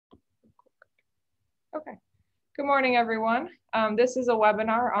Okay. Good morning, everyone. This is a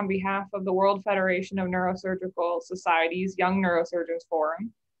webinar on behalf of the World Federation of Neurosurgical Societies Young Neurosurgeons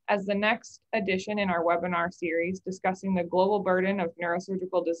Forum as the next edition in our webinar series discussing the global burden of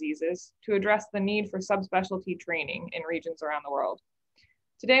neurosurgical diseases to address the need for subspecialty training in regions around the world.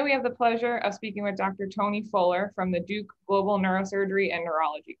 Today, we have the pleasure of speaking with Dr. Tony Fuller from the Duke Global Neurosurgery and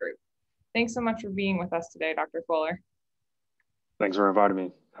Neurology Group. Thanks so much for being with us today, Dr. Fuller. Thanks for inviting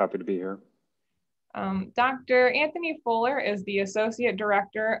me. Happy to be here. Dr. Anthony Fuller is the Associate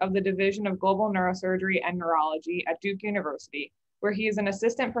Director of the Division of Global Neurosurgery and Neurology at Duke University, where he is an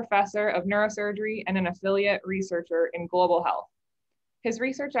Assistant Professor of Neurosurgery and an Affiliate Researcher in Global Health. His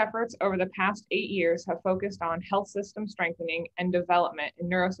research efforts over the past 8 years have focused on health system strengthening and development in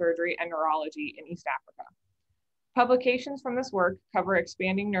neurosurgery and neurology in East Africa. Publications from this work cover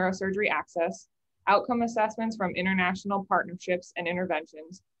expanding neurosurgery access, outcome assessments from international partnerships and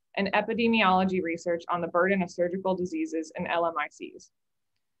interventions, and epidemiology research on the burden of surgical diseases in LMICs.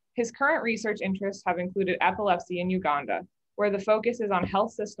 His current research interests have included epilepsy in Uganda, where the focus is on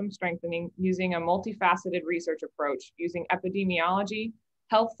health system strengthening using a multifaceted research approach using epidemiology,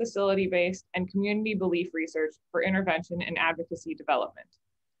 health facility-based, and community belief research for intervention and advocacy development.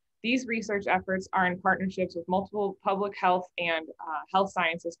 These research efforts are in partnerships with multiple public health and health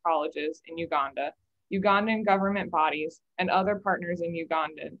sciences colleges in Uganda, Ugandan government bodies, and other partners in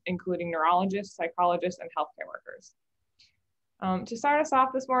Uganda, including neurologists, psychologists, and healthcare workers. To start us off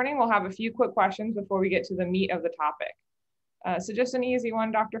this morning, we'll have a few quick questions before we get to the meat of the topic. So just an easy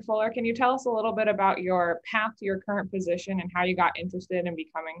one, Dr. Fuller, can you tell us a little bit about your path to your current position and how you got interested in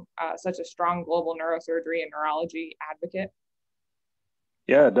becoming such a strong global neurosurgery and neurology advocate?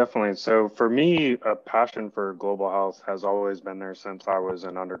 Yeah, definitely. So for me, a passion for global health has always been there since I was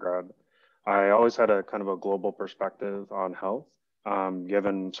an undergrad. I always had a kind of a global perspective on health,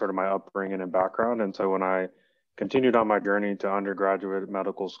 given sort of my upbringing and background. And so when I continued on my journey to undergraduate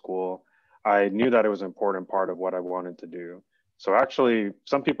medical school, I knew that it was an important part of what I wanted to do. So actually,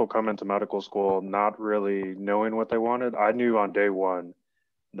 some people come into medical school not really knowing what they wanted. I knew on day one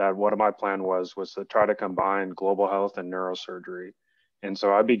that what my plan was to try to combine global health and neurosurgery. And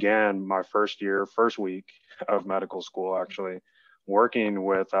so I began my first week of medical school, actually, working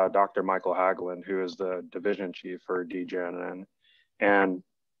with Dr. Michael Hagelin, who is the division chief for DGNN. And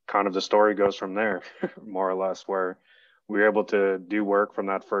kind of the story goes from there, more or less, where we were able to do work from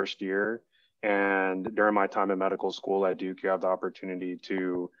that first year. And during my time in medical school at Duke, you have the opportunity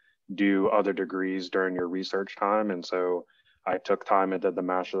to do other degrees during your research time. And so I took time and did the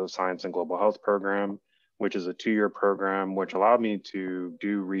Master of Science in Global Health program, which is a 2-year program, which allowed me to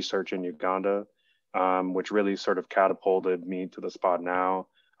do research in Uganda, which really sort of catapulted me to the spot now.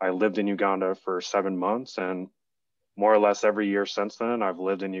 I lived in Uganda for 7 months, and more or less every year since then, I've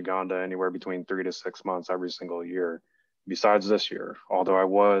lived in Uganda anywhere between 3 to 6 months every single year, besides this year, although I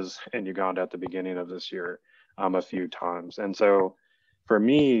was in Uganda at the beginning of this year a few times. And so for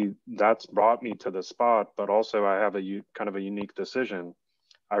me, that's brought me to the spot, but also I have a kind of a unique decision.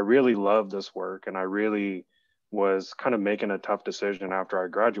 I really love this work, and I really was kind of making a tough decision after I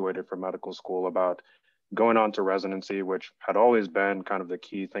graduated from medical school about going on to residency, which had always been kind of the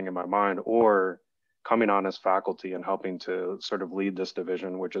key thing in my mind, or coming on as faculty and helping to sort of lead this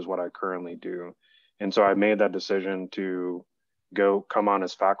division, which is what I currently do. And so I made that decision to come on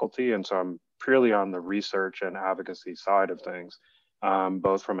as faculty. And so I'm purely on the research and advocacy side of things,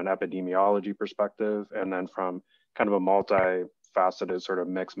 both from an epidemiology perspective and then from kind of a multifaceted sort of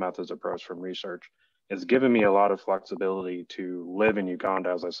mixed methods approach from research. It's given me a lot of flexibility to live in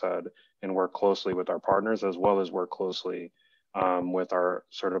Uganda, as I said, and work closely with our partners, as well as work closely with our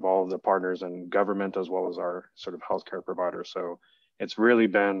sort of all of the partners in government, as well as our sort of healthcare providers. So it's really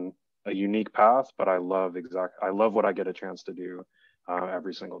been a unique path, but I love what I get a chance to do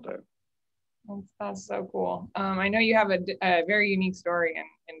every single day. That's so cool. I know you have a very unique story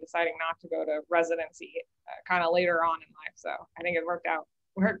in deciding not to go to residency kind of later on in life. So I think it worked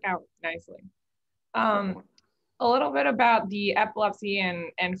out nicely. A little bit about the epilepsy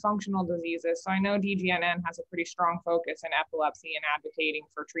and functional diseases. So I know DGNN has a pretty strong focus in epilepsy and advocating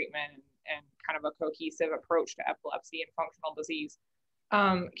for treatment and kind of a cohesive approach to epilepsy and functional disease.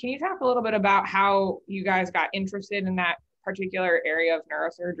 Can you talk a little bit about how you guys got interested in that particular area of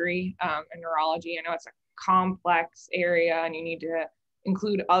neurosurgery and neurology? I know it's a complex area and you need to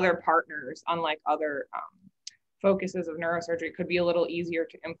include other partners, unlike other focuses of neurosurgery. It could be a little easier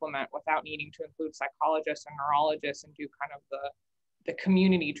to implement without needing to include psychologists and neurologists and do kind of the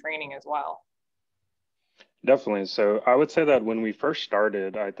community training as well. Definitely. So I would say that when we first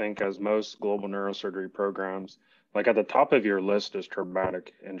started, I think as most global neurosurgery programs, like at the top of your list is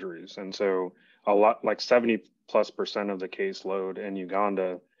traumatic injuries. And so a lot, like 70+% of the caseload in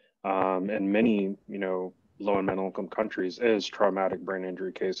Uganda, and many, low and middle income countries is traumatic brain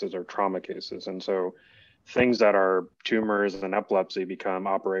injury cases or trauma cases. And so things that are tumors and epilepsy become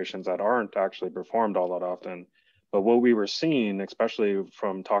operations that aren't actually performed all that often. But what we were seeing, especially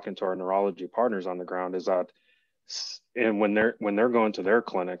from talking to our neurology partners on the ground, is that and when they're going to their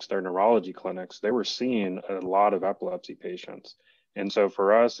clinics, their neurology clinics, they were seeing a lot of epilepsy patients. And so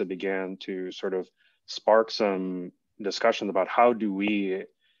for us, it began to sort of spark some discussions about how do we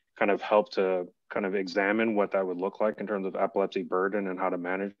kind of help to kind of examine what that would look like in terms of epilepsy burden and how to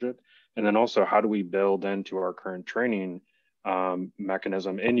manage it. And then also, how do we build into our current training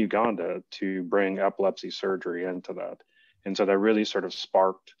mechanism in Uganda to bring epilepsy surgery into that? And so that really sort of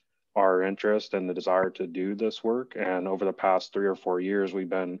sparked our interest and the desire to do this work. And over the past 3 or 4 years, we've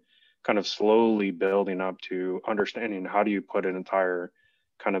been kind of slowly building up to understanding how do you put an entire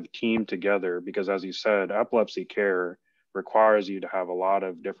kind of team together, because as you said, epilepsy care requires you to have a lot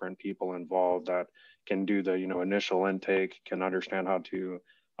of different people involved that can do the initial intake, can understand how to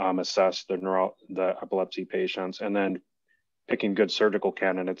assess the epilepsy patients, and then picking good surgical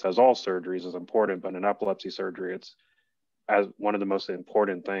candidates, as all surgeries is important, but in epilepsy surgery, it's as one of the most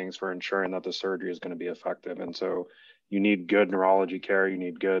important things for ensuring that the surgery is going to be effective. And so you need good neurology care, you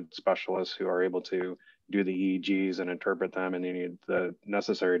need good specialists who are able to do the EEGs and interpret them, and you need the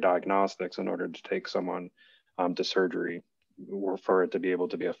necessary diagnostics in order to take someone to surgery or for it to be able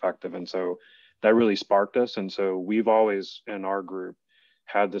to be effective. And so that really sparked us. And so we've always in our group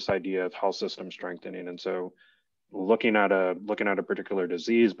had this idea of health system strengthening. And so looking at a particular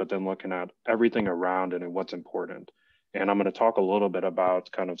disease, but then looking at everything around it and what's important. And I'm going to talk a little bit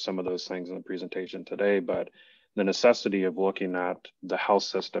about kind of some of those things in the presentation today, but the necessity of looking at the health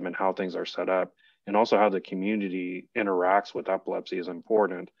system and how things are set up, and also how the community interacts with epilepsy is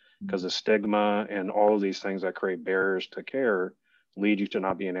important, because the stigma and all of these things that create barriers to care lead you to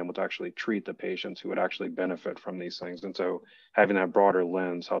not being able to actually treat the patients who would actually benefit from these things. And so having that broader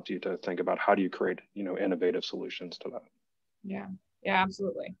lens helps you to think about how do you create, innovative solutions to that. Yeah,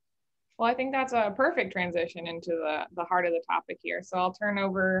 absolutely. Well, I think that's a perfect transition into the heart of the topic here. So I'll turn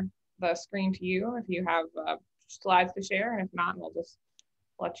over the screen to you if you have slides to share, and if not, we'll just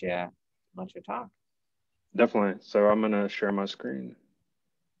let you talk. Definitely. So I'm going to share my screen.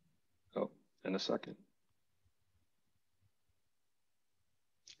 Oh, in a second.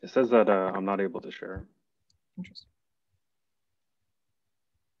 It says that I'm not able to share. Interesting.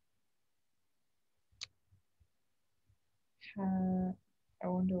 I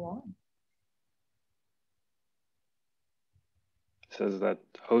wonder why. It says that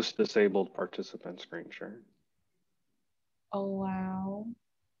host disabled participant screen share. Allow.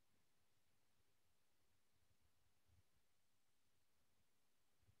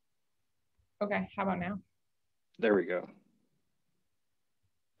 Okay, how about now? There we go.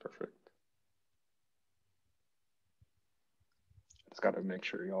 Perfect. Just got to make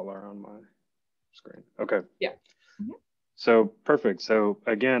sure y'all are on my screen. Okay. Yeah. Mm-hmm. So perfect. So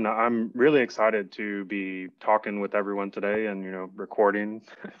again, I'm really excited to be talking with everyone today and, recording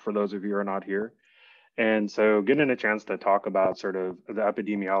for those of you who are not here. And so getting a chance to talk about sort of the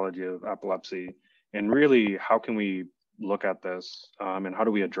epidemiology of epilepsy and really how can we look at this and how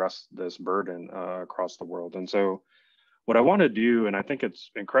do we address this burden across the world. And so what I want to do, and I think it's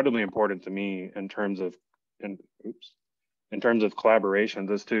incredibly important to me in terms of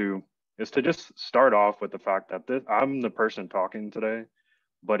collaborations, is to just start off with the fact that I'm the person talking today,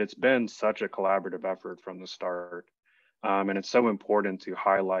 but it's been such a collaborative effort from the start. And it's so important to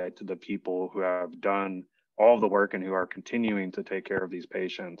highlight the people who have done all the work and who are continuing to take care of these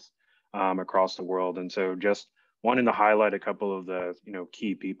patients across the world. And so just wanting to highlight a couple of the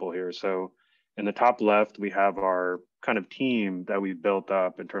key people here. So in the top left, we have our kind of team that we've built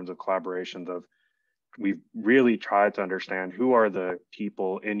up in terms of collaborations of we've really tried to understand who are the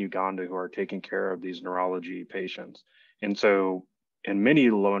people in Uganda who are taking care of these neurology patients. And so in many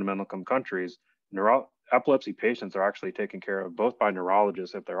low and middle income countries, epilepsy patients are actually taken care of both by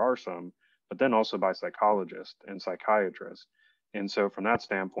neurologists, if there are some, but then also by psychologists and psychiatrists. And so from that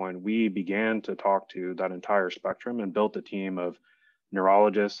standpoint, we began to talk to that entire spectrum and built a team of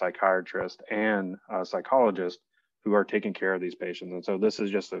neurologists, psychiatrists, and psychologists who are taking care of these patients. And so this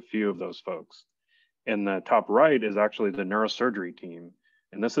is just a few of those folks. In the top right is actually the neurosurgery team.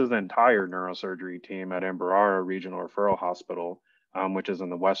 And this is the entire neurosurgery team at Mbarara Regional Referral Hospital, which is in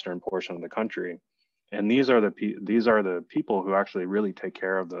the western portion of the country. And these are the people who actually really take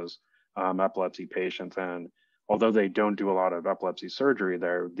care of those epilepsy patients. And although they don't do a lot of epilepsy surgery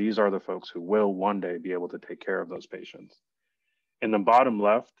there, these are the folks who will one day be able to take care of those patients. In the bottom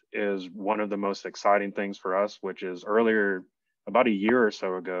left is one of the most exciting things for us, which is earlier, about a year or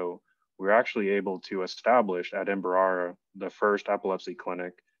so ago, we were actually able to establish at Imbarara the first epilepsy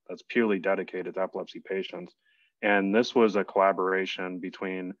clinic that's purely dedicated to epilepsy patients. And this was a collaboration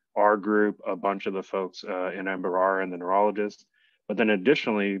between our group, a bunch of the folks in Imbarara and the neurologists. But then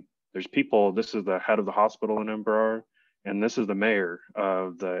additionally, there's people, this is the head of the hospital in Imbarara, and this is the mayor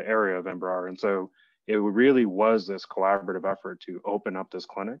of the area of Imbarara. And so it really was this collaborative effort to open up this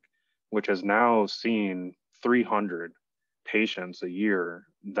clinic, which has now seen 300 patients a year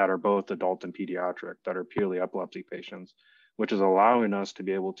that are both adult and pediatric, that are purely epilepsy patients, which is allowing us to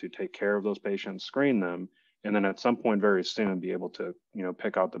be able to take care of those patients, screen them, and then at some point very soon be able to,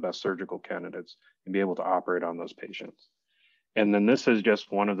 pick out the best surgical candidates and be able to operate on those patients. And then this is just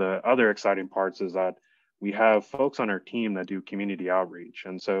one of the other exciting parts, is that we have folks on our team that do community outreach.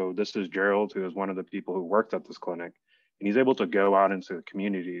 And so this is Gerald, who is one of the people who worked at this clinic, and he's able to go out into the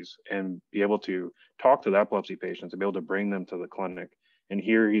communities and be able to talk to the epilepsy patients and be able to bring them to the clinic. And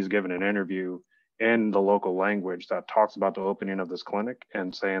here he's given an interview in the local language that talks about the opening of this clinic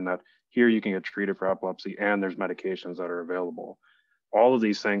and saying that here you can get treated for epilepsy and there's medications that are available. All of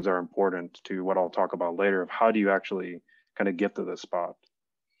these things are important to what I'll talk about later of how do you actually kind of get to this spot.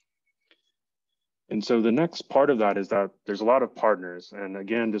 And so the next part of that is that there's a lot of partners, and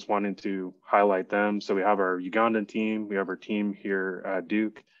again, just wanting to highlight them. So we have our Ugandan team, we have our team here at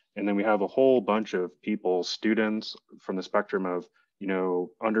Duke, and then we have a whole bunch of people, students from the spectrum of,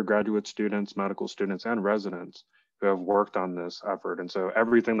 undergraduate students, medical students, and residents who have worked on this effort. And so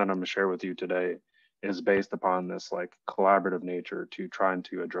everything that I'm gonna share with you today is based upon this like collaborative nature to trying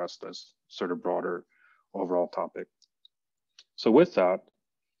to address this sort of broader overall topic. So with that,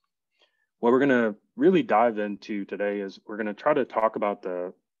 what we're going to really dive into today is we're going to try to talk about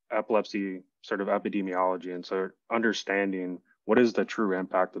the epilepsy sort of epidemiology, and so understanding what is the true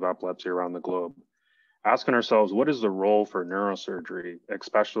impact of epilepsy around the globe. Asking ourselves, what is the role for neurosurgery,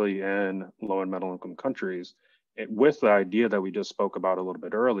 especially in low and middle income countries, with the idea that we just spoke about a little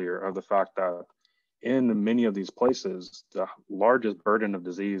bit earlier of the fact that in many of these places, the largest burden of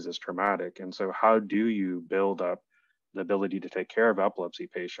disease is traumatic. And so how do you build up the ability to take care of epilepsy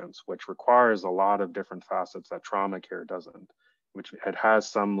patients, which requires a lot of different facets that trauma care doesn't, which it has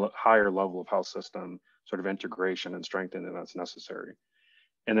some higher level of health system sort of integration and strengthening that's necessary.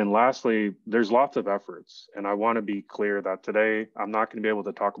 And then lastly, there's lots of efforts. And I want to be clear that today, I'm not going to be able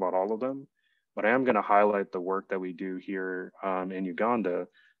to talk about all of them, but I am going to highlight the work that we do here in Uganda,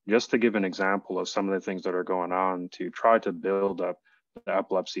 just to give an example of some of the things that are going on to try to build up the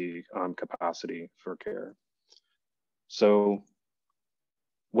epilepsy capacity for care. So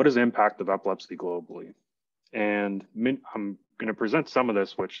what is the impact of epilepsy globally? And I'm going to present some of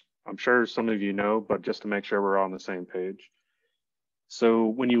this, which I'm sure some of you know, but just to make sure we're on the same page. So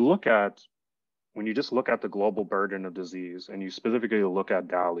when you just look at the global burden of disease and you specifically look at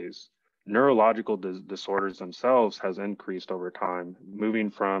DALYs, neurological disorders themselves has increased over time,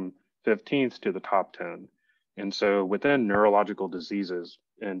 moving from 15th to the top 10. And so within neurological diseases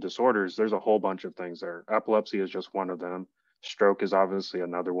and disorders, there's a whole bunch of things there. Epilepsy is just one of them. Stroke is obviously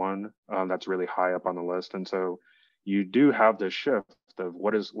another one that's really high up on the list. And so you do have this shift of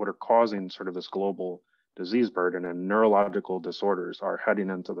what are causing sort of this global disease burden, and neurological disorders are heading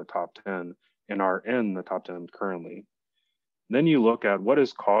into the top 10 and are in the top 10 currently. Then you look at what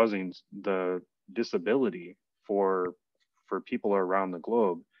is causing the disability for people around the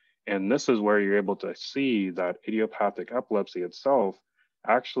globe. And this is where you're able to see that idiopathic epilepsy itself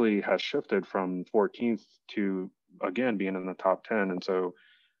actually has shifted from 14th to, again, being in the top 10. And so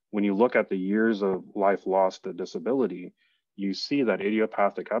when you look at the years of life lost to disability, you see that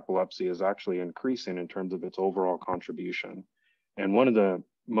idiopathic epilepsy is actually increasing in terms of its overall contribution. And one of the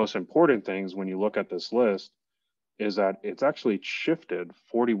most important things when you look at this list is that it's actually shifted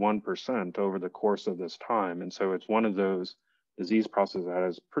 41% over the course of this time. And so it's one of those disease processes that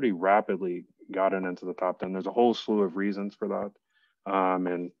has pretty rapidly gotten into the top 10. There's a whole slew of reasons for that,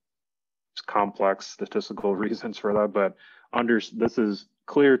 and complex statistical reasons for that, but this is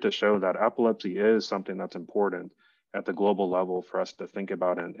clear to show that epilepsy is something that's important at the global level for us to think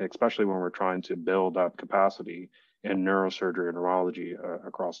about, and especially when we're trying to build up capacity in neurosurgery and neurology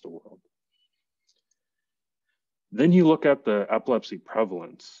across the world. Then you look at the epilepsy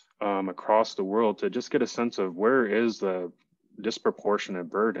prevalence across the world to just get a sense of where is the disproportionate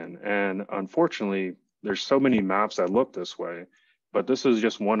burden. And unfortunately, there's so many maps that look this way, but this is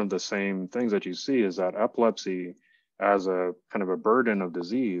just one of the same things that you see is that epilepsy as a kind of a burden of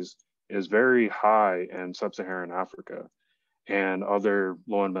disease is very high in sub-Saharan Africa and other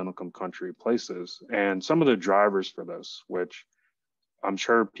low and middle income country places. And some of the drivers for this, which I'm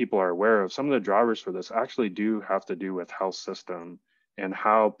sure people are aware of, some of the drivers for this actually do have to do with health system and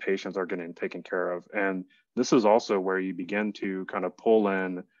how patients are getting taken care of. And this is also where you begin to kind of pull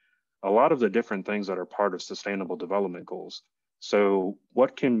in a lot of the different things that are part of sustainable development goals. So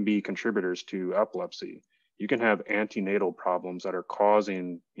what can be contributors to epilepsy? You can have antenatal problems that are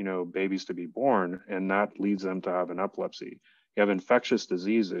causing, babies to be born, and that leads them to have an epilepsy. You have infectious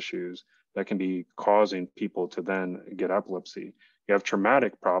disease issues that can be causing people to then get epilepsy. You have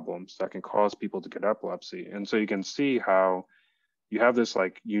traumatic problems that can cause people to get epilepsy. And so you can see how you have this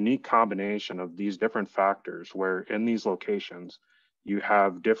like unique combination of these different factors where in these locations, you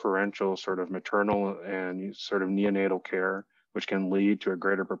have differential sort of maternal and sort of neonatal care, which can lead to a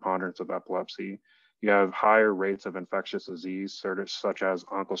greater preponderance of epilepsy. You have higher rates of infectious disease, such as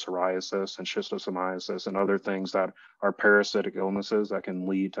onchocerciasis and schistosomiasis and other things that are parasitic illnesses that can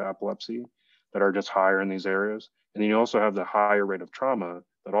lead to epilepsy that are just higher in these areas. And then you also have the higher rate of trauma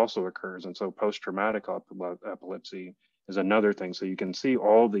that also occurs. And so post-traumatic epilepsy is another thing. So you can see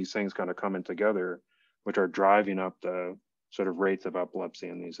all these things kind of coming together, which are driving up the sort of rates of epilepsy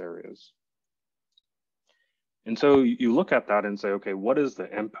in these areas. And so you look at that and say, okay, what is the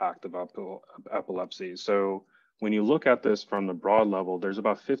impact of epilepsy? So when you look at this from the broad level, there's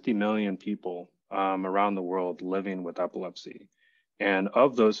about 50 million people around the world living with epilepsy. And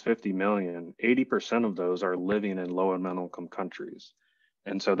of those 50 million, 80% of those are living in low and middle income countries.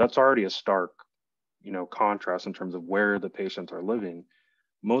 And so that's already a stark, contrast in terms of where the patients are living.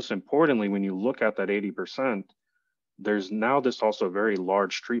 Most importantly, when you look at that 80%, there's now this also very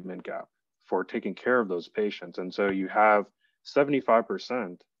large treatment gap for taking care of those patients. And so you have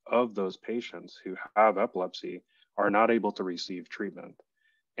 75% of those patients who have epilepsy are not able to receive treatment.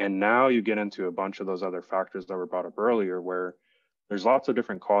 And now you get into a bunch of those other factors that were brought up earlier, where there's lots of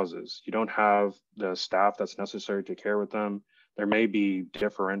different causes. You don't have the staff that's necessary to care with them. There may be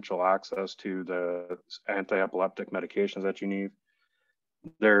differential access to the anti-epileptic medications that you need.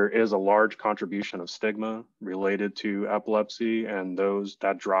 There is a large contribution of stigma related to epilepsy, and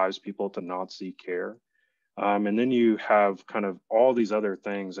that drives people to not seek care. And then you have kind of all these other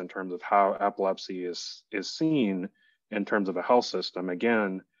things in terms of how epilepsy is seen in terms of a health system.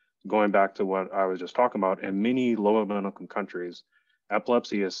 Again, going back to what I was just talking about, in many low and middle income countries,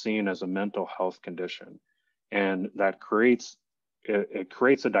 epilepsy is seen as a mental health condition, and that creates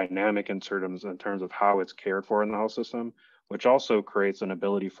a dynamic in terms of how it's cared for in the health system, which also creates an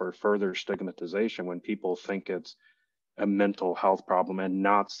ability for further stigmatization when people think it's a mental health problem and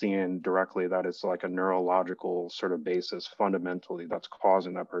not seeing directly that it's like a neurological sort of basis fundamentally that's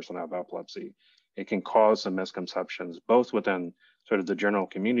causing that person to have epilepsy. It can cause some misconceptions, both within sort of the general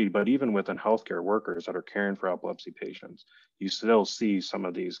community, but even within healthcare workers that are caring for epilepsy patients. You still see some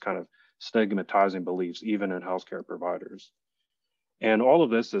of these kind of stigmatizing beliefs, even in healthcare providers. And all of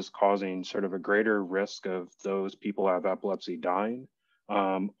this is causing sort of a greater risk of those people who have epilepsy dying.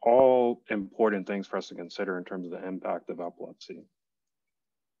 All important things for us to consider in terms of the impact of epilepsy.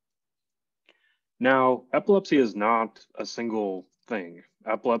 Now, epilepsy is not a single thing.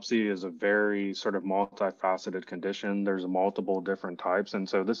 Epilepsy is a very sort of multifaceted condition. There's multiple different types. And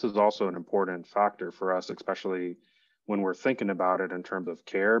so this is also an important factor for us, especially when we're thinking about it in terms of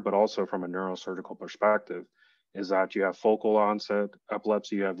care, but also from a neurosurgical perspective, is that you have focal onset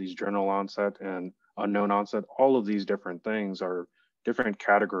epilepsy, you have these general onset and unknown onset. All of these different things are different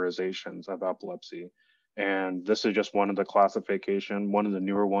categorizations of epilepsy. And this is just one of the classification, one of the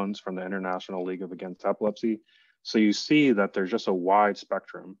newer ones from the International League of Against Epilepsy. So you see that there's just a wide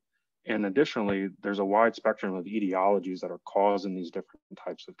spectrum. And additionally, there's a wide spectrum of etiologies that are causing these different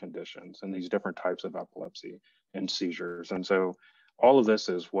types of conditions and these different types of epilepsy and seizures. And so all of this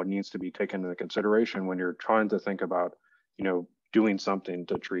is what needs to be taken into consideration when you're trying to think about, doing something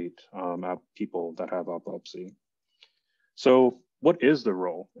to treat people that have epilepsy. So what is the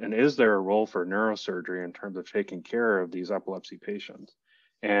role? And is there a role for neurosurgery in terms of taking care of these epilepsy patients?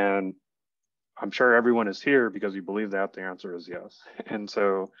 And I'm sure everyone is here because you believe that the answer is yes. And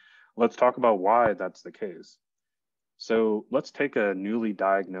so let's talk about why that's the case. So let's take a newly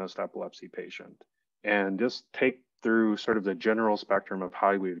diagnosed epilepsy patient and just take through sort of the general spectrum of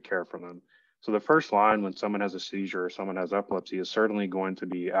how we would care for them. So the first line when someone has a seizure or someone has epilepsy is certainly going to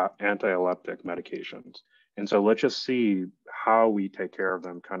be anti-epileptic medications. And so let's just see how we take care of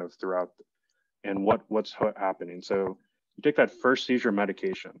them kind of throughout and what's happening. So you take that first seizure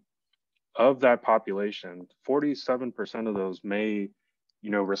medication. Of that population, 47% of those may,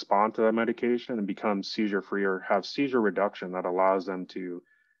 respond to that medication and become seizure free or have seizure reduction that allows them to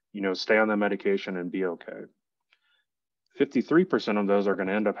stay on that medication and be okay. 53% of those are going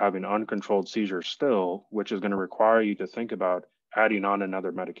to end up having uncontrolled seizures still, which is going to require you to think about adding on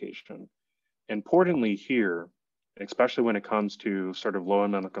another medication. Importantly here, especially when it comes to sort of low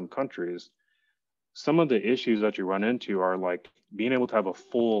income countries, some of the issues that you run into are like being able to have a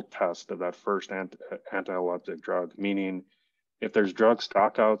full test of that first anti-epileptic drug, meaning if there's drug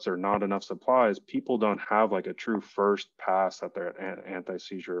stockouts or not enough supplies, people don't have like a true first pass at their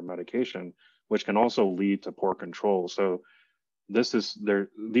anti-seizure medication, which can also lead to poor control. So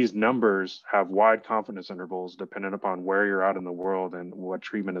these numbers have wide confidence intervals depending upon where you're at in the world and what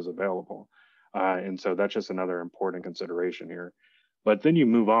treatment is available. And so that's just another important consideration here. But then you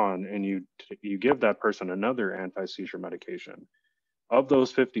move on and you give that person another anti-seizure medication. Of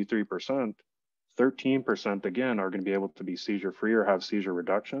those 53%, 13% again are going to be able to be seizure free or have seizure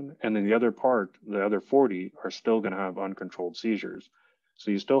reduction. And then the other 40 are still going to have uncontrolled seizures.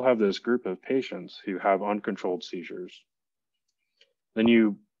 So you still have this group of patients who have uncontrolled seizures. Then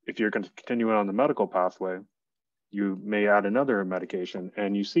if you're going to continue on the medical pathway, you may add another medication.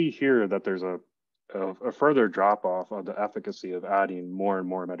 And you see here that there's a further drop off of the efficacy of adding more and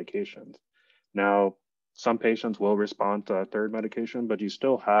more medications. Now, some patients will respond to a third medication, but you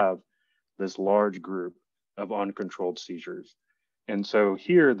still have this large group of uncontrolled seizures. And so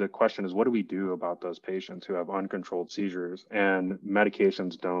here the question is, what do we do about those patients who have uncontrolled seizures and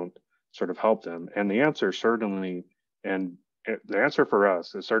medications don't sort of help them? And the answer for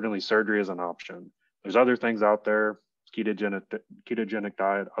us is certainly surgery is an option. There's other things out there, ketogenic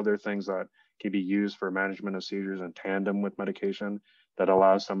diet, other things that can be used for management of seizures in tandem with medication that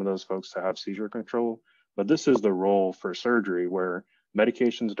allows some of those folks to have seizure control. But this is the role for surgery where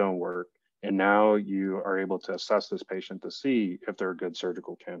medications don't work. And now you are able to assess this patient to see if they're a good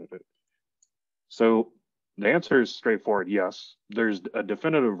surgical candidate. So the answer is straightforward. Yes, there's a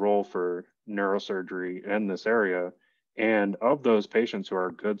definitive role for neurosurgery in this area. And of those patients who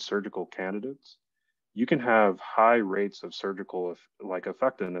are good surgical candidates, you can have high rates of surgical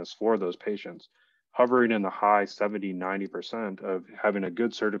effectiveness for those patients, hovering in the high 70, 90% of having a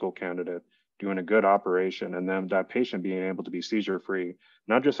good surgical candidate, doing a good operation, and then that patient being able to be seizure free,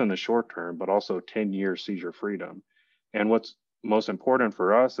 not just in the short term, but also 10-year seizure freedom. And what's most important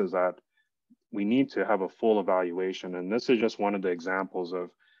for us is that we need to have a full evaluation. And this is just one of the examples of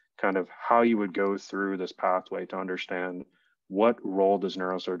kind of how you would go through this pathway to understand what role does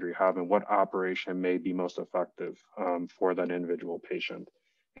neurosurgery have and what operation may be most effective for that individual patient.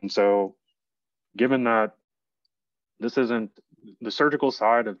 And so given that this isn't the surgical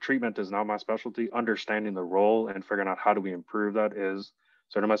side of treatment is not my specialty, understanding the role and figuring out how do we improve that is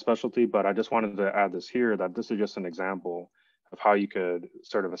sort of my specialty. But I just wanted to add this here that this is just an example of how you could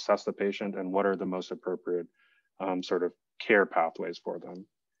sort of assess the patient and what are the most appropriate sort of care pathways for them.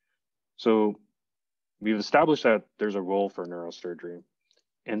 So we've established that there's a role for neurosurgery.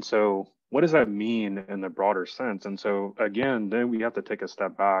 And so what does that mean in the broader sense? And so again, then we have to take a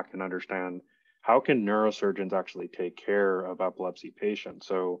step back and understand how can neurosurgeons actually take care of epilepsy patients?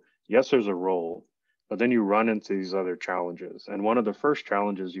 So yes, there's a role, but then you run into these other challenges. And one of the first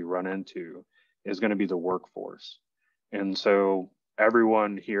challenges you run into is going to be the workforce. And so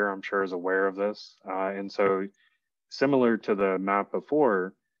everyone here, I'm sure, is aware of this. And so similar to the map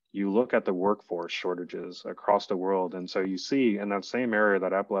before, you look at the workforce shortages across the world. And so you see in that same area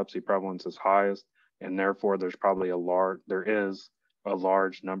that epilepsy prevalence is highest, and therefore there is a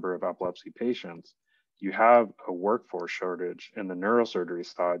large number of epilepsy patients. You have a workforce shortage in the neurosurgery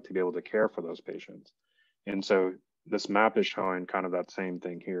side to be able to care for those patients. And so this map is showing kind of that same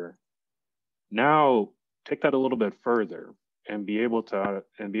thing here. Now, take that a little bit further and be able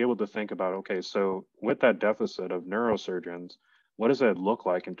to think about, okay, so with that deficit of neurosurgeons, what does that look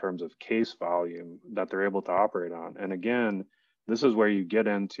like in terms of case volume that they're able to operate on? And again, this is where you get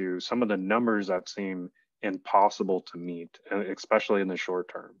into some of the numbers that seem impossible to meet, especially in the short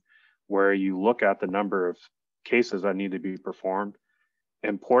term, where you look at the number of cases that need to be performed.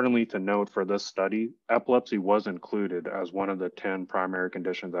 Importantly to note for this study, epilepsy was included as one of the 10 primary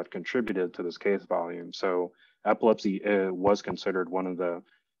conditions that contributed to this case volume. So epilepsy was considered one of the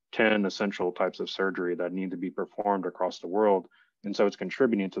 10 essential types of surgery that need to be performed across the world. And so it's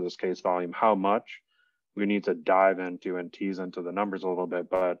contributing to this case volume. How much? We need to dive into and tease into the numbers a little bit,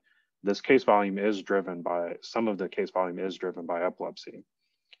 but this case volume is driven by, some of the case volume is driven by epilepsy.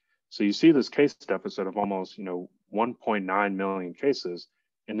 So you see this case deficit of almost 1.9 million cases,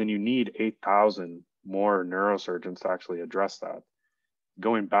 and then you need 8,000 more neurosurgeons to actually address that.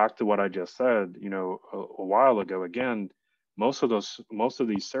 Going back to what I just said, a while ago, again, most of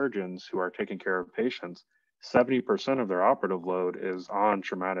these surgeons who are taking care of patients 70% of their operative load is on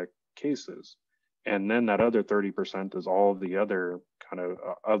traumatic cases. And then that other 30% is all the other kind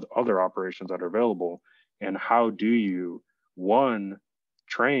of other operations that are available. And how do you, one,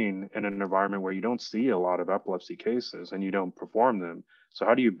 train in an environment where you don't see a lot of epilepsy cases and you don't perform them? So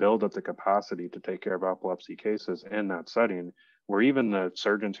how do you build up the capacity to take care of epilepsy cases in that setting where even the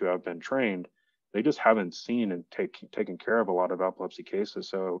surgeons who have been trained, they just haven't seen and taken care of a lot of epilepsy cases.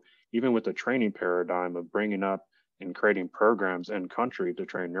 So even with the training paradigm of bringing up and creating programs in country to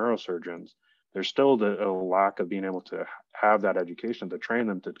train neurosurgeons, there's still a lack of being able to have that education to train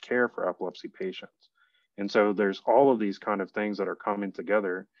them to care for epilepsy patients. And so there's all of these kind of things that are coming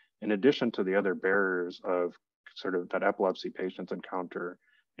together in addition to the other barriers of sort of that epilepsy patients encounter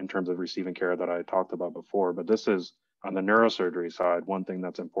in terms of receiving care that I talked about before. But this is on the neurosurgery side, one thing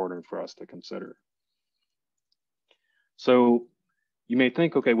that's important for us to consider. So you may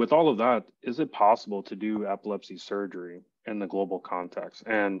think, okay, with all of that, is it possible to do epilepsy surgery in the global context?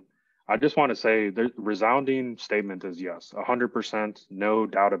 And I just want to say the resounding statement is yes, 100%, no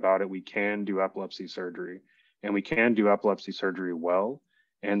doubt about it. We can do epilepsy surgery and we can do epilepsy surgery well.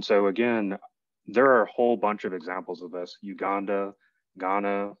 And so again, there are a whole bunch of examples of this: Uganda,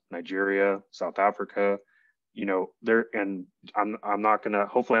 Ghana, Nigeria, South Africa, you know, there, and I'm not gonna,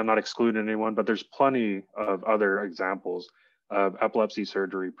 hopefully I'm not excluding anyone, but there's plenty of other examples of epilepsy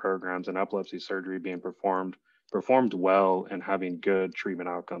surgery programs and epilepsy surgery being performed well and having good treatment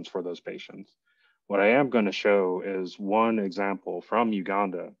outcomes for those patients. What I am going to show is one example from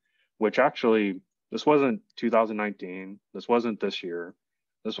Uganda, which actually, this wasn't 2019, this wasn't this year,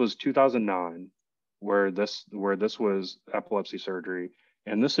 this was 2009, where this was epilepsy surgery.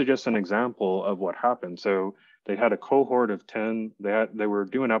 And this is just an example of what happened. So they had a cohort of 10, they were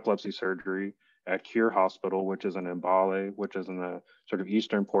doing epilepsy surgery at Cure Hospital, which is in Mbale, which is in the sort of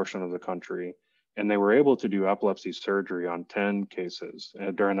eastern portion of the country. And they were able to do epilepsy surgery on 10 cases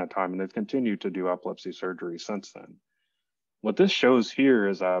during that time. And they've continued to do epilepsy surgery since then. What this shows here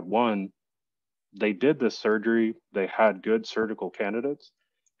is that, one, they did this surgery, they had good surgical candidates.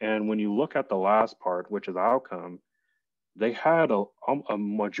 And when you look at the last part, which is outcome, they had a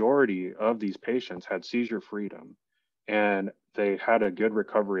majority of these patients had seizure freedom and they had a good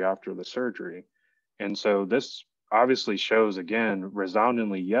recovery after the surgery. And so this obviously shows, again,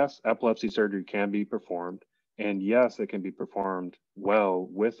 resoundingly, yes, epilepsy surgery can be performed. And yes, it can be performed well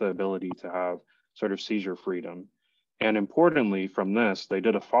with the ability to have sort of seizure freedom. And importantly, from this, they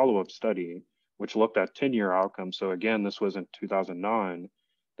did a follow-up study, which looked at 10-year outcomes. So again, this was in 2009.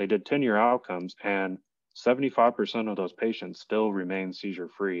 They did 10-year outcomes, and 75% of those patients still remain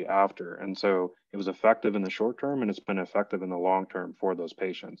seizure-free after. And so it was effective in the short term, and it's been effective in the long term for those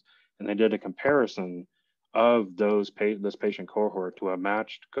patients. And they did a comparison of this patient cohort to a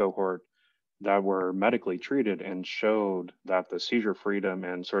matched cohort that were medically treated and showed that the seizure freedom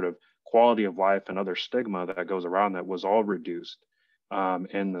and sort of quality of life and other stigma that goes around that was all reduced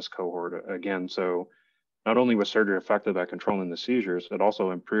in this cohort. Again, so not only was surgery effective at controlling the seizures, it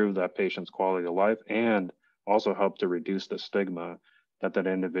also improved that patient's quality of life and also helped to reduce the stigma that that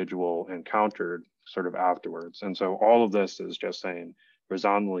individual encountered sort of afterwards. And so all of this is just saying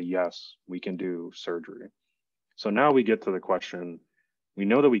resoundingly, yes, we can do surgery. So now we get to the question, we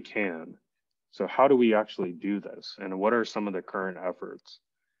know that we can. So how do we actually do this? And what are some of the current efforts?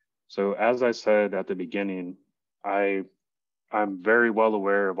 So as I said at the beginning, I'm very well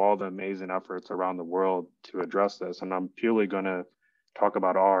aware of all the amazing efforts around the world to address this. And I'm purely going to talk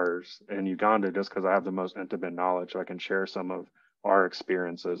about ours in Uganda just because I have the most intimate knowledge. So I can share some of our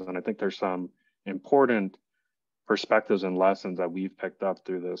experiences. And I think there's some important perspectives and lessons that we've picked up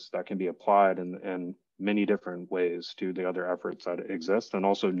through this that can be applied in many different ways to the other efforts that exist and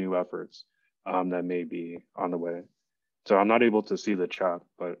also new efforts that may be on the way. So I'm not able to see the chat,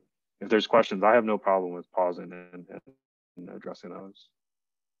 but if there's questions, I have no problem with pausing and addressing those.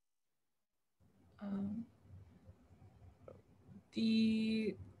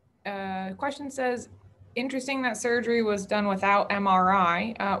 The question says, interesting that surgery was done without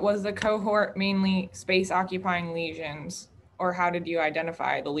MRI. Was the cohort mainly space occupying lesions, or how did you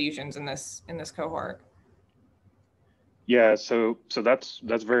identify the lesions in this cohort? Yeah, so that's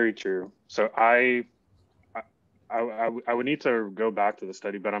very true. So I would need to go back to the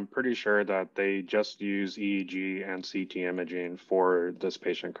study, but I'm pretty sure that they just use EEG and CT imaging for this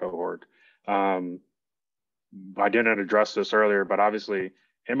patient cohort. I didn't address this earlier, but obviously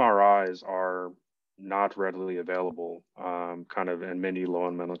MRIs are not readily available kind of in many low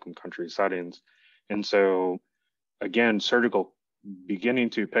and middle income country settings. And so again, beginning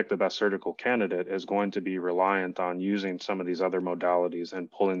to pick the best surgical candidate is going to be reliant on using some of these other modalities and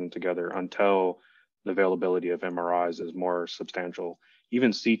pulling them together until the availability of MRIs is more substantial.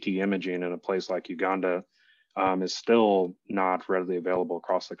 Even CT imaging in a place like Uganda is still not readily available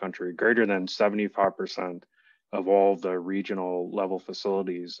across the country. Greater than 75% of all the regional level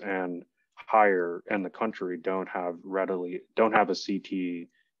facilities and higher in the country don't have a CT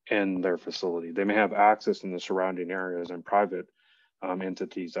in their facility. They may have access in the surrounding areas and private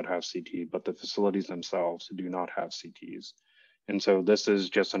entities that have CT, but the facilities themselves do not have CTs. And so this is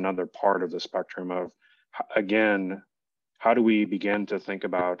just another part of the spectrum of, again, how do we begin to think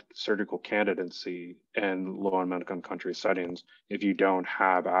about surgical candidacy in low and middle income country settings if you don't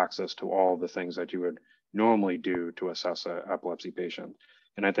have access to all the things that you would normally do to assess an epilepsy patient?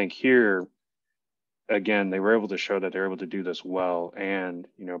 And I think here, again, they were able to show that they're able to do this well and,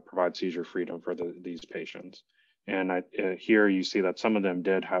 provide seizure freedom for these patients. And here you see that some of them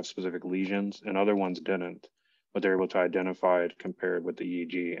did have specific lesions and other ones didn't, but they're able to identify it compared with the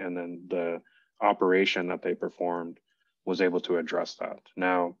EEG, and then the operation that they performed was able to address that.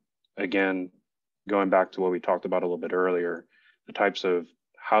 Now, again, going back to what we talked about a little bit earlier, the types of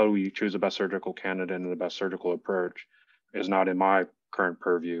how do we choose the best surgical candidate and the best surgical approach is not in my current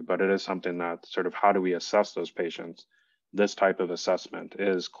purview, but it is something that sort of how do we assess those patients? This type of assessment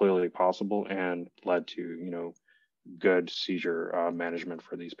is clearly possible and led to, good seizure management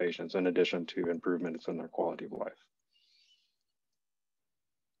for these patients, in addition to improvements in their quality of life.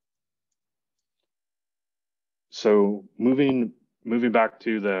 So moving back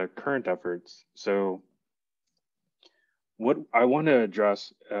to the current efforts. So what I want to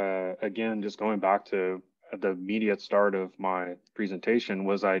address, again, just going back to the immediate start of my presentation,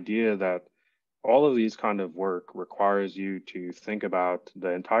 was the idea that all of these kind of work requires you to think about the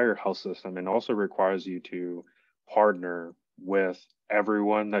entire health system, and also requires you to partner with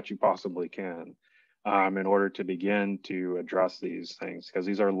everyone that you possibly can in order to begin to address these things, because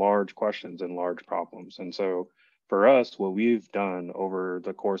these are large questions and large problems. And so for us, what we've done over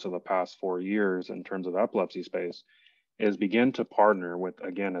the course of the past 4 years in terms of the epilepsy space is begin to partner with,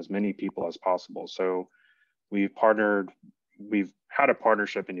 again, as many people as possible. So we've had a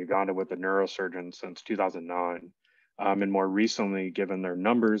partnership in Uganda with the neurosurgeons since 2009. And more recently, given their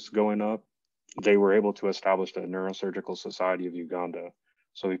numbers going up, they were able to establish the Neurosurgical Society of Uganda.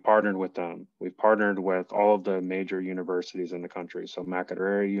 So we partnered with them. We've partnered with all of the major universities in the country. So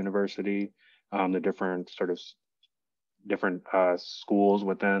Makerere University, the different schools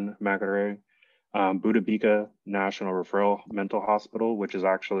within Makerere, Budabika National Referral Mental Hospital, which is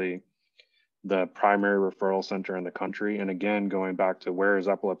actually the primary referral center in the country. And again, going back to where is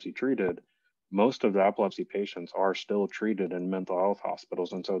epilepsy treated, most of the epilepsy patients are still treated in mental health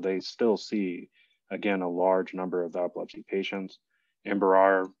hospitals. And so they still see, again, a large number of the epilepsy patients in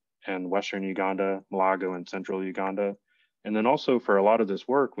Mbarara and Western Uganda, Malago and Central Uganda. And then also for a lot of this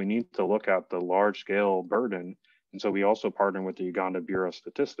work, we need to look at the large scale burden. And so we also partner with the Uganda Bureau of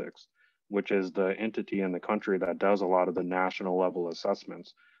Statistics, which is the entity in the country that does a lot of the national level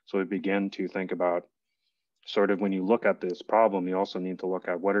assessments. So we begin to think about sort of when you look at this problem, you also need to look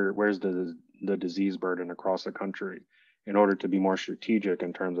at where's the disease burden across the country in order to be more strategic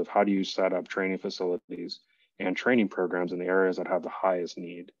in terms of how do you set up training facilities and training programs in the areas that have the highest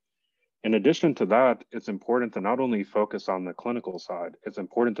need. In addition to that, it's important to not only focus on the clinical side, it's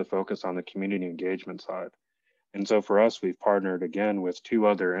important to focus on the community engagement side. And so for us, we've partnered again with 2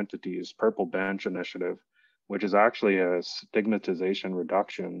 other entities, Purple Bench Initiative, which is actually a stigmatization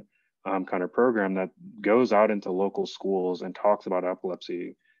reduction kind of program that goes out into local schools and talks about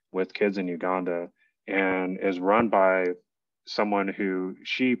epilepsy with kids in Uganda, and is run by someone who,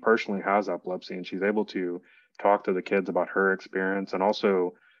 she personally has epilepsy, and she's able to talk to the kids about her experience and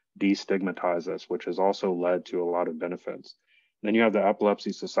also destigmatize this, which has also led to a lot of benefits. And then you have the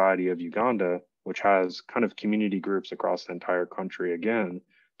Epilepsy Society of Uganda, which has kind of community groups across the entire country, again,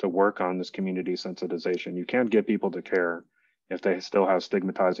 to work on this community sensitization. You can't get people to care if they still have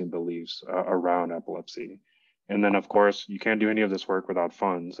stigmatizing beliefs around epilepsy. And then, of course, you can't do any of this work without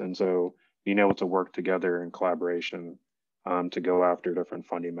funds. And so being able to work together in collaboration to go after different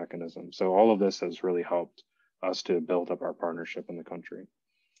funding mechanisms. So all of this has really helped us to build up our partnership in the country.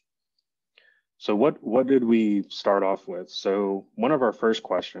 So what did we start off with? So one of our first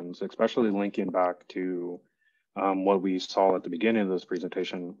questions, especially linking back to what we saw at the beginning of this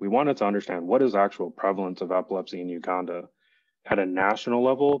presentation, we wanted to understand what is the actual prevalence of epilepsy in Uganda at a national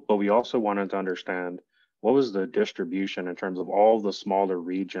level, but we also wanted to understand what was the distribution in terms of all the smaller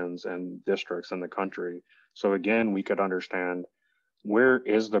regions and districts in the country. So again, we could understand where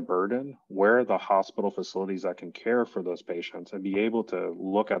is the burden, where are the hospital facilities that can care for those patients, and be able to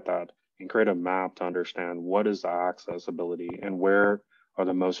look at that and create a map to understand what is the accessibility and where are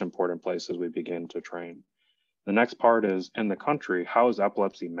the most important places we begin to train. The next part is in the country, how is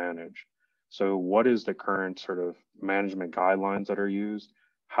epilepsy managed? So what is the current sort of management guidelines that are used?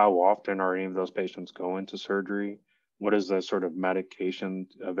 How often are any of those patients going to surgery? What is the sort of medication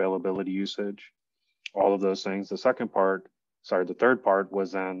availability usage? All of those things. The third part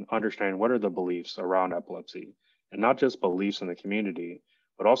was then understanding what are the beliefs around epilepsy, and not just beliefs in the community,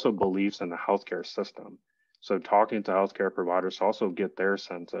 but also beliefs in the healthcare system. So talking to healthcare providers to also get their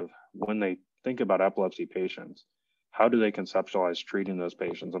sense of when they think about epilepsy patients, how do they conceptualize treating those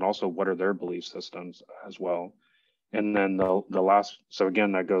patients, and also what are their belief systems as well. And then the last, so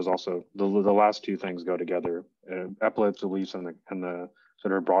again, that goes also, the last two things go together, epilepsy beliefs in the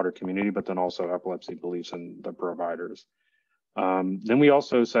sort of broader community, but then also epilepsy beliefs in the providers. Then we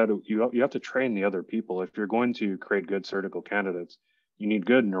also said you have to train the other people. If you're going to create good surgical candidates, you need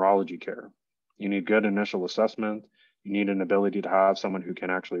good neurology care. You need good initial assessment. You need an ability to have someone who can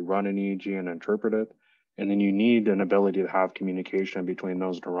actually run an EEG and interpret it. And then you need an ability to have communication between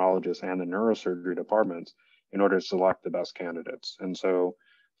those neurologists and the neurosurgery departments in order to select the best candidates. And so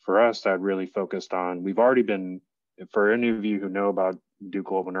for us, that really focused on, we've already been, for any of you who know about Duke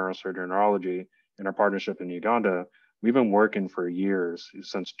Global Neurosurgery and Neurology and our partnership in Uganda, we've been working for years,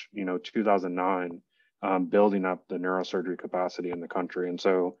 since 2009, building up the neurosurgery capacity in the country. And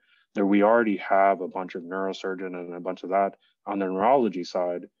so there we already have a bunch of neurosurgeon and a bunch of that. On the neurology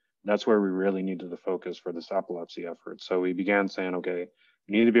side, that's where we really needed to focus for this epilepsy effort. So we began saying, okay,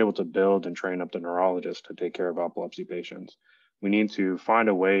 we need to be able to build and train up the neurologists to take care of epilepsy patients. We need to find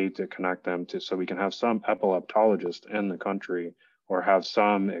a way to connect them to, so we can have some epileptologists in the country or have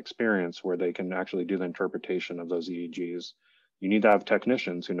some experience where they can actually do the interpretation of those EEGs. You need to have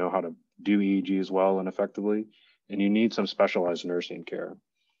technicians who know how to do EEGs well and effectively, and you need some specialized nursing care.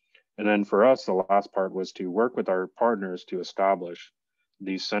 And then for us, the last part was to work with our partners to establish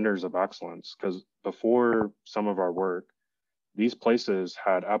these centers of excellence, because before some of our work, these places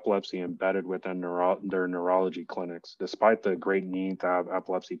had epilepsy embedded within their neurology clinics. Despite the great need to have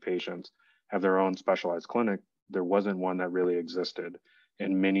epilepsy patients have their own specialized clinic, there wasn't one that really existed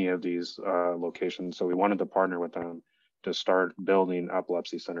in many of these locations. So we wanted to partner with them to start building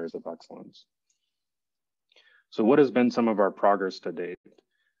epilepsy centers of excellence. So what has been some of our progress to date?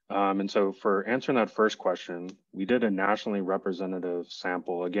 And so for answering that first question, we did a nationally representative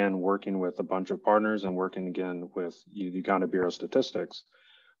sample, again, working with a bunch of partners and working again with Uganda Bureau of Statistics.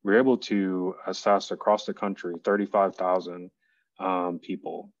 We were able to assess across the country 35,000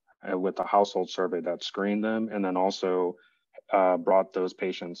 people with a household survey that screened them, and then also brought those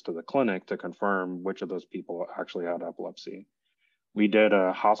patients to the clinic to confirm which of those people actually had epilepsy. We did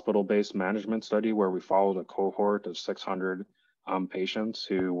a hospital-based management study where we followed a cohort of 600 patients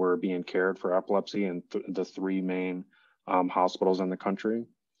who were being cared for epilepsy in the three main hospitals in the country.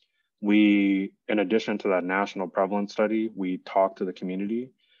 We, in addition to that national prevalence study, we talked to the community,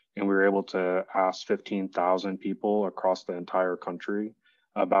 and we were able to ask 15,000 people across the entire country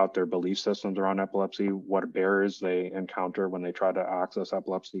about their belief systems around epilepsy, what barriers they encounter when they try to access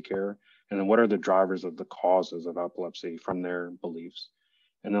epilepsy care, and then what are the drivers of the causes of epilepsy from their beliefs.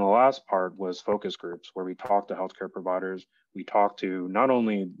 And then the last part was focus groups, where we talked to healthcare providers. We talked to not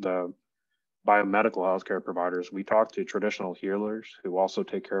only the biomedical healthcare providers, we talked to traditional healers who also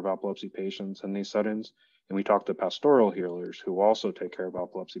take care of epilepsy patients in these settings. And we talked to pastoral healers who also take care of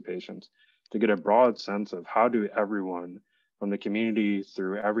epilepsy patients to get a broad sense of how do everyone from the community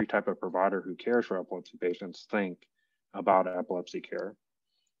through every type of provider who cares for epilepsy patients think about epilepsy care.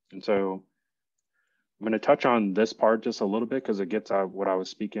 And so I'm going to touch on this part just a little bit because it gets at what I was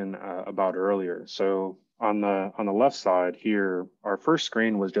speaking about earlier. So on the left side here, our first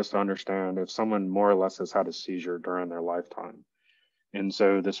screen was just to understand if someone more or less has had a seizure during their lifetime. And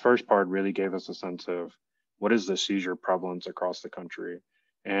so this first part really gave us a sense of what is the seizure prevalence across the country.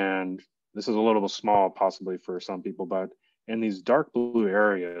 And this is a little bit small possibly for some people, but in these dark blue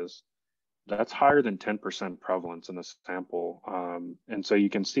areas, that's higher than 10% prevalence in the sample. And so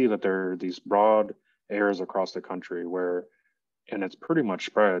you can see that there are these broad areas across the country where, and it's pretty much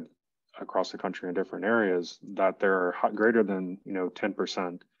spread across the country in different areas, that there are greater than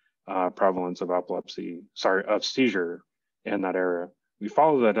 10% prevalence of of seizure in that area. We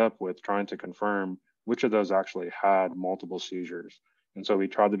follow that up with trying to confirm which of those actually had multiple seizures. And so we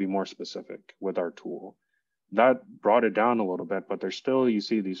tried to be more specific with our tool. That brought it down a little bit, but there's still, you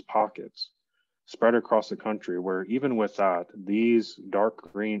see these pockets spread across the country where even with that, these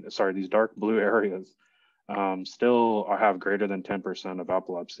dark blue areas still have greater than 10% of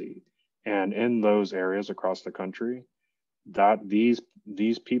epilepsy. And in those areas across the country, that these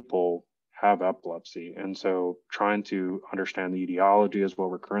people have epilepsy. And so trying to understand the etiology is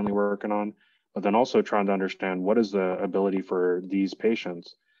what we're currently working on, but then also trying to understand what is the ability for these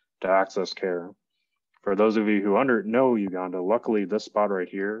patients to access care. For those of you who know Uganda, luckily this spot right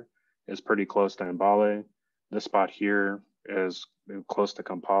here is pretty close to Mbale. This spot here is close to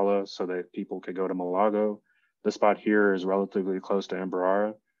Kampala so that people could go to Malago. This spot here is relatively close to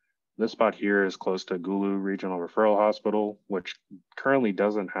Mbarara. This spot here is close to Gulu Regional Referral Hospital, which currently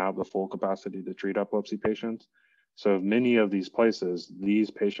doesn't have the full capacity to treat epilepsy patients. So many of these places, these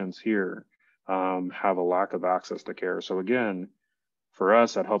patients here have a lack of access to care. So again, for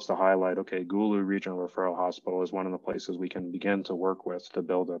us, that helps to highlight, okay, Gulu Regional Referral Hospital is one of the places we can begin to work with to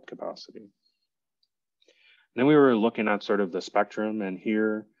build up capacity. Then we were looking at sort of the spectrum, and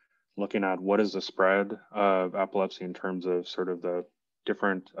here looking at what is the spread of epilepsy in terms of sort of the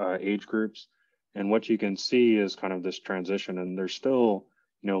different age groups. And what you can see is kind of this transition, and there's still,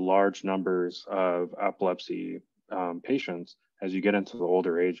 large numbers of epilepsy patients as you get into the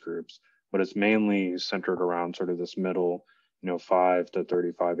older age groups, but it's mainly centered around sort of this middle, 5 to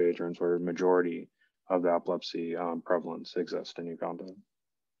 35 age range where the majority of the epilepsy prevalence exists in Uganda.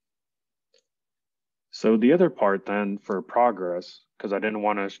 So the other part then for progress, because I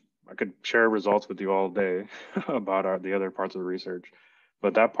could share results with you all day about the other parts of the research,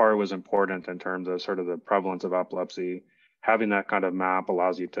 but that part was important in terms of sort of the prevalence of epilepsy. Having that kind of map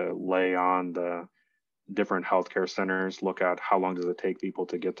allows you to lay on the different healthcare centers, look at how long does it take people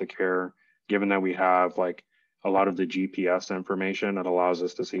to get to care. Given that we have like a lot of the GPS information, it allows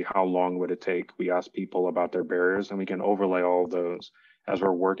us to see how long would it take. We ask people about their barriers, and we can overlay all of those as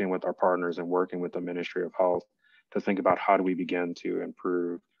we're working with our partners and working with the Ministry of Health to think about how do we begin to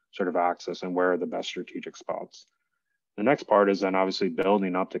improve sort of access and where are the best strategic spots. The next part is then obviously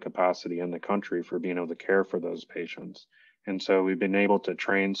building up the capacity in the country for being able to care for those patients. And so we've been able to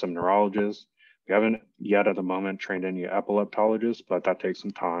train some neurologists. We haven't yet at the moment trained any epileptologists, but that takes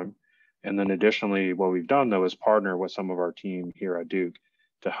some time. And then additionally, what we've done though is partner with some of our team here at Duke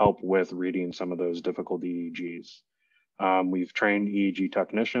to help with reading some of those difficult EEGs. We've trained EEG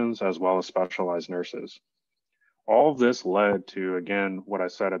technicians as well as specialized nurses. All of this led to, again, what I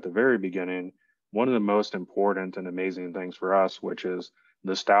said at the very beginning, one of the most important and amazing things for us, which is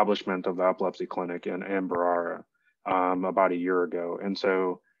the establishment of the epilepsy clinic in Mbarara about a year ago. And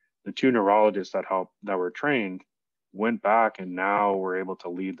so the two neurologists that were trained went back, and now we're able to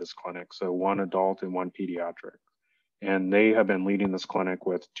lead this clinic. So one adult and one pediatric. And they have been leading this clinic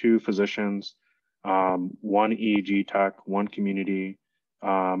with two physicians, one EEG tech, one community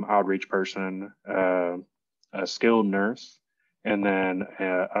outreach person, a skilled nurse, and then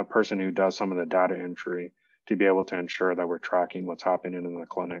a person who does some of the data entry to be able to ensure that we're tracking what's happening in the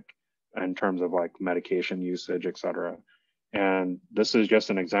clinic in terms of like medication usage, et cetera. And this is just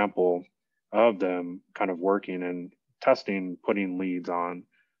an example of them kind of working and testing, putting leads on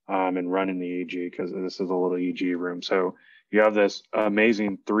and running the EEG, because this is a little EEG room. So you have this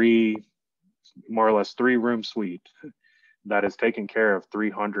amazing more or less three room suite that is taking care of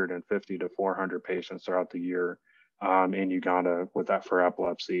 350 to 400 patients throughout the year in Uganda with that for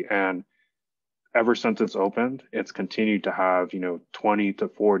epilepsy. And ever since it's opened, it's continued to have, 20 to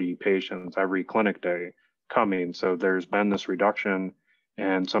 40 patients every clinic day coming. So there's been this reduction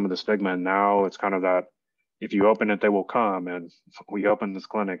in some of the stigma. And now it's kind of that if you open it, they will come. And we opened this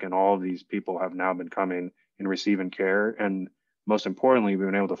clinic, and all of these people have now been coming and receiving care. And most importantly, we've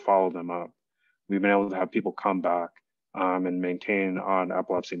been able to follow them up. We've been able to have people come back and maintain on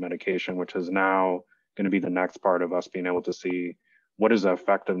epilepsy medication, which is now going to be the next part of us being able to see what is the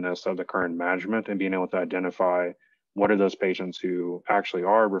effectiveness of the current management and being able to identify what are those patients who actually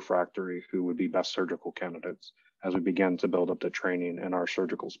are refractory, who would be best surgical candidates as we begin to build up the training in our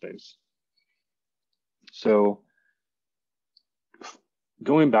surgical space. So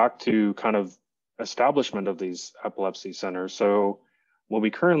going back to kind of establishment of these epilepsy centers. So what we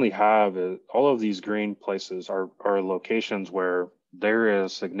currently have is all of these green places are locations where there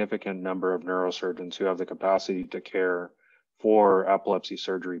is a significant number of neurosurgeons who have the capacity to care for epilepsy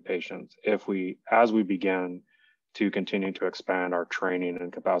surgery patients as we begin to continue to expand our training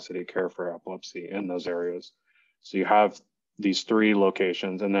and capacity care for epilepsy in those areas. So you have these three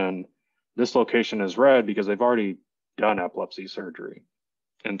locations, and then this location is red because they've already done epilepsy surgery.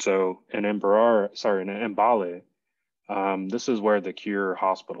 And so in Mbale, this is where the Cure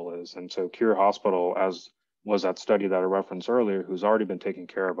Hospital is. And so Cure Hospital, as was that study that I referenced earlier, who's already been taking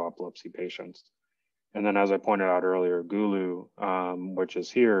care of epilepsy patients. And then as I pointed out earlier, Gulu, which is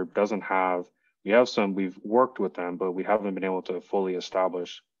here, we've worked with them, but we haven't been able to fully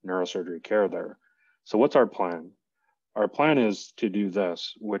establish neurosurgery care there. So what's our plan? our plan is to do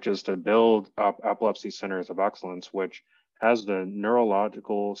this, which is to build up epilepsy centers of excellence, which has the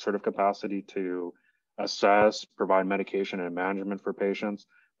neurological sort of capacity to assess, provide medication and management for patients,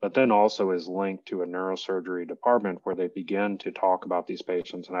 but then also is linked to a neurosurgery department where they begin to talk about these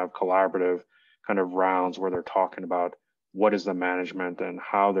patients and have collaborative kind of rounds where they're talking about what is the management and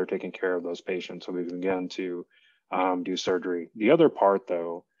how they're taking care of those patients. So we begin to do surgery. The other part,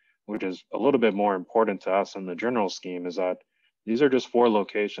 though, which is a little bit more important to us in the general scheme, is that these are just 4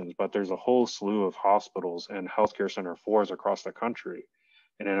 locations, but there's a whole slew of hospitals and healthcare center 4s across the country.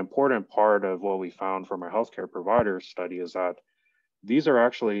 And an important part of what we found from our healthcare provider study is that these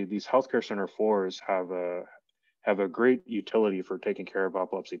healthcare center 4s have a great utility for taking care of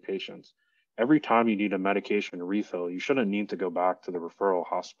epilepsy patients. Every time you need a medication refill, you shouldn't need to go back to the referral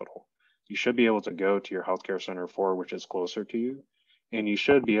hospital. You should be able to go to your healthcare center 4, which is closer to you. And you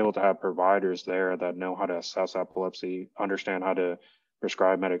should be able to have providers there that know how to assess epilepsy, understand how to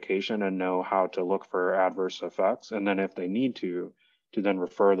prescribe medication, and know how to look for adverse effects. And then if they need to then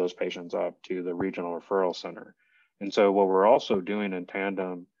refer those patients up to the regional referral center. And so what we're also doing in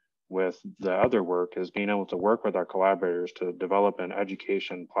tandem with the other work is being able to work with our collaborators to develop an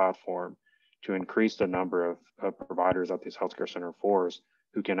education platform to increase the number of providers at these healthcare center 4s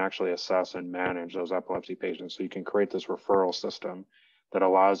who can actually assess and manage those epilepsy patients. So you can create this referral system that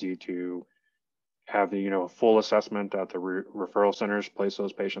allows you to have the full assessment at the referral centers, place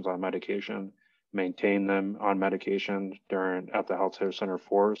those patients on medication, maintain them on medication at the healthcare center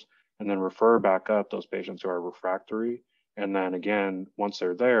 4s, and then refer back up those patients who are refractory. And then again, once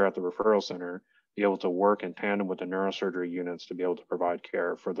they're there at the referral center, be able to work in tandem with the neurosurgery units to be able to provide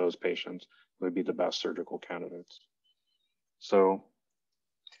care for those patients who would be the best surgical candidates. So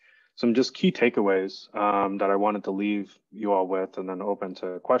some just key takeaways that I wanted to leave you all with and then open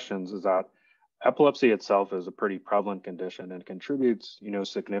to questions is that epilepsy itself is a pretty prevalent condition and contributes,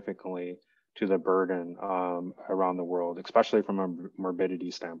 significantly to the burden around the world, especially from a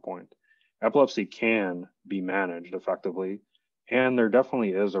morbidity standpoint. Epilepsy can be managed effectively, and there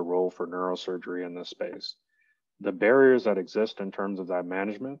definitely is a role for neurosurgery in this space. The barriers that exist in terms of that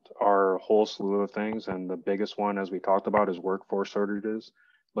management are a whole slew of things, and the biggest one, as we talked about, is workforce shortages.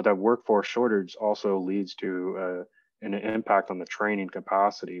 But that workforce shortage also leads to an impact on the training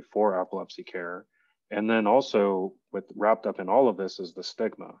capacity for epilepsy care. And then also wrapped up in all of this is the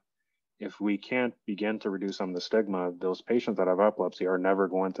stigma. If we can't begin to reduce some of the stigma, those patients that have epilepsy are never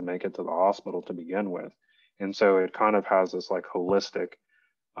going to make it to the hospital to begin with. And so it kind of has this like holistic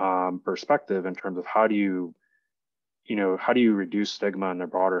perspective in terms of how do you reduce stigma in a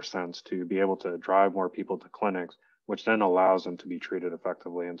broader sense to be able to drive more people to clinics, which then allows them to be treated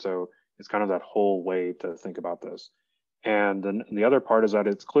effectively. And so it's kind of that whole way to think about this. And then the other part is that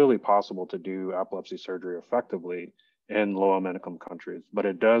it's clearly possible to do epilepsy surgery effectively in low income countries, but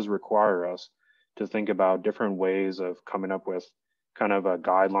it does require us to think about different ways of coming up with kind of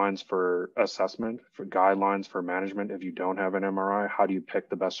guidelines for assessment, for guidelines for management. If you don't have an MRI, how do you pick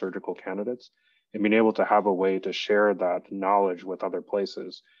the best surgical candidates? And being able to have a way to share that knowledge with other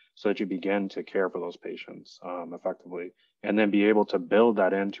places so that you begin to care for those patients effectively, and then be able to build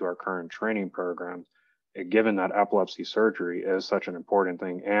that into our current training programs, given that epilepsy surgery is such an important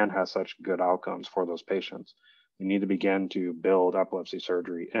thing and has such good outcomes for those patients. We need to begin to build epilepsy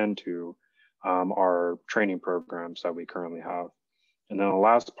surgery into our training programs that we currently have. And then the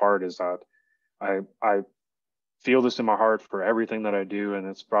last part is that I feel this in my heart for everything that I do, and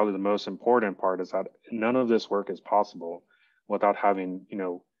it's probably the most important part, is that none of this work is possible without having,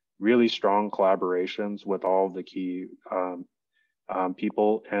 really strong collaborations with all the key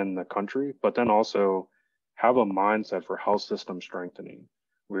people in the country, but then also have a mindset for health system strengthening.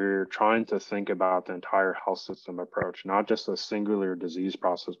 We're trying to think about the entire health system approach, not just a singular disease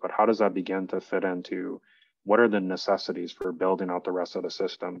process, but how does that begin to fit into what are the necessities for building out the rest of the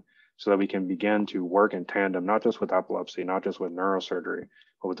system so that we can begin to work in tandem, not just with epilepsy, not just with neurosurgery,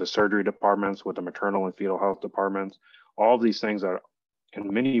 but with the surgery departments, with the maternal and fetal health departments, all of these things that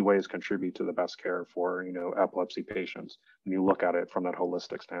in many ways contribute to the best care for, epilepsy patients when you look at it from that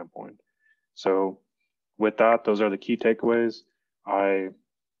holistic standpoint. So with that, those are the key takeaways. I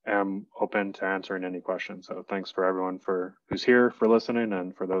am open to answering any questions. So thanks for everyone who's here for listening,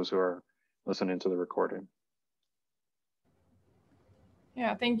 and for those who are listening to the recording.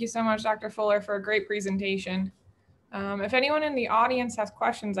 Yeah, thank you so much, Dr. Fuller, for a great presentation. If anyone in the audience has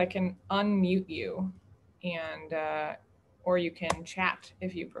questions, I can unmute you, and or you can chat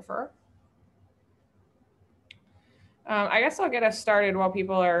if you prefer. I guess I'll get us started while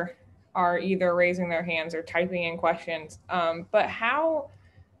people are either raising their hands or typing in questions. But how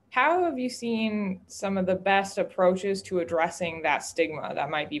How have you seen some of the best approaches to addressing that stigma that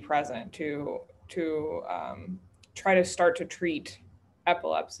might be present to try to start to treat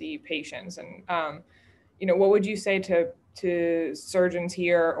epilepsy patients? And what would you say to surgeons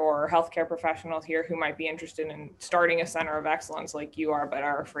here or healthcare professionals here who might be interested in starting a center of excellence like you are, but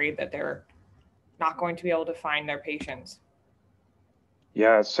are afraid that they're not going to be able to find their patients?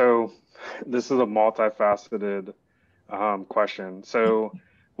 Yeah, so this is a multifaceted question. So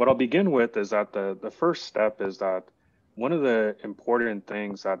what I'll begin with is that the first step is that one of the important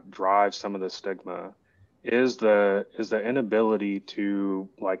things that drives some of the stigma is the inability to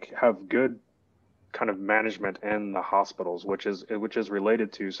like have good kind of management in the hospitals, which is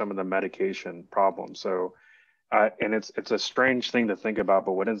related to some of the medication problems. So and it's a strange thing to think about,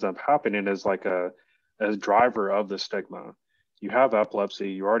 but what ends up happening is like a driver of the stigma. You have epilepsy,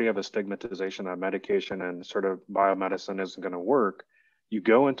 you already have a stigmatization that medication and sort of biomedicine isn't going to work. You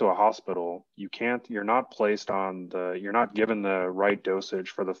go into a hospital, you're not you're not given the right dosage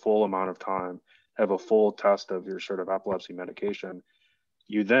for the full amount of time, have a full test of your sort of epilepsy medication.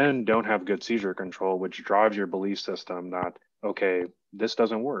 You then don't have good seizure control, which drives your belief system that, okay, this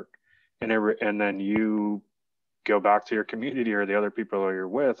doesn't work. And then you go back to your community or the other people that you're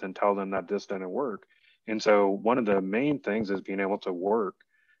with and tell them that this didn't work. And so one of the main things is being able to work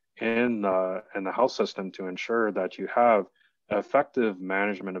in the health system to ensure that you have effective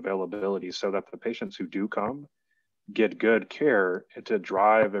management availability so that the patients who do come get good care and to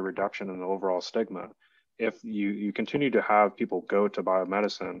drive a reduction in the overall stigma. If you continue to have people go to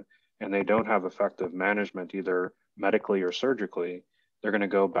biomedicine and they don't have effective management either medically or surgically, they're going to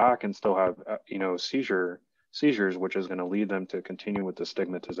go back and still have seizures, which is going to lead them to continue with the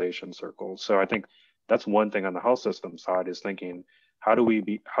stigmatization circle. So I think that's one thing on the health system side is thinking, how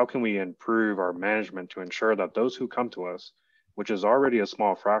can we improve our management to ensure that those who come to us, which is already a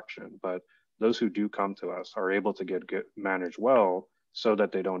small fraction, but those who do come to us are able to get managed well so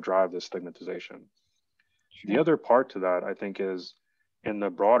that they don't drive this stigmatization. Sure. The other part to that, I think, is in the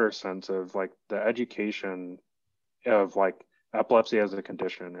broader sense of like the education of like epilepsy as a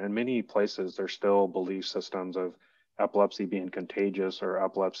condition. In many places, there's still belief systems of epilepsy being contagious or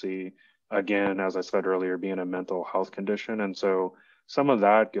epilepsy, again, as I said earlier, being a mental health condition. And so some of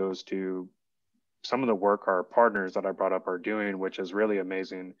that goes to some of the work our partners that I brought up are doing, which is really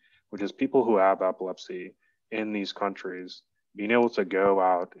amazing, which is people who have epilepsy in these countries being able to go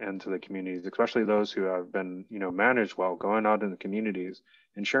out into the communities, especially those who have been, managed well, going out in the communities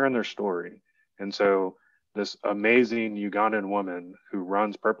and sharing their story. And so this amazing Ugandan woman who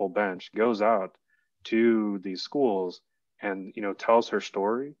runs Purple Bench goes out to these schools and, tells her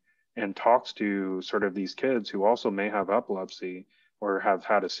story and talks to sort of these kids who also may have epilepsy or have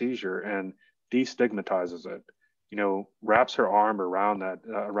had a seizure and destigmatizes it, wraps her arm around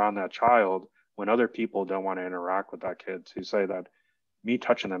that child when other people don't want to interact with that kid, to say that me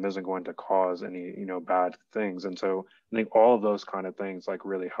touching them isn't going to cause any, bad things. And so I think all of those kind of things like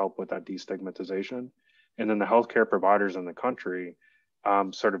really help with that destigmatization. And then the healthcare providers in the country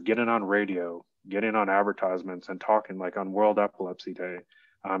sort of getting on radio, getting on advertisements and talking like on World Epilepsy Day,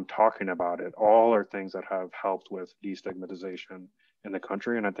 talking about it, all are things that have helped with destigmatization in the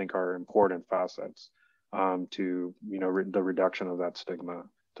country, and I think are important facets to the reduction of that stigma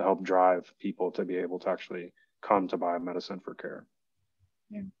to help drive people to be able to actually come to biomedicine for care.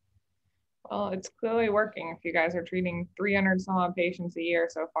 Yeah. Well, it's clearly working if you guys are treating 300 some odd patients a year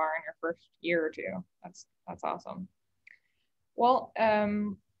so far in your first year or two. That's awesome. Well,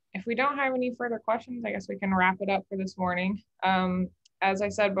 if we don't have any further questions, I guess we can wrap it up for this morning. As I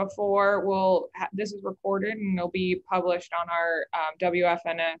said before, this is recorded and it'll be published on our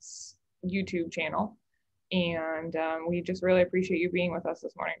WFNS YouTube channel. And we just really appreciate you being with us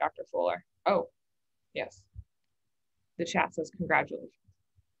this morning, Dr. Fuller. Oh, yes. The chat says congratulations.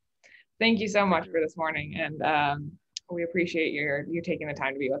 Thank you so much for this morning. And we appreciate you taking the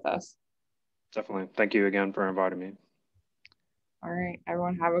time to be with us. Definitely. Thank you again for inviting me. All right,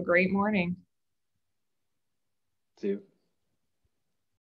 everyone have a great morning. See you.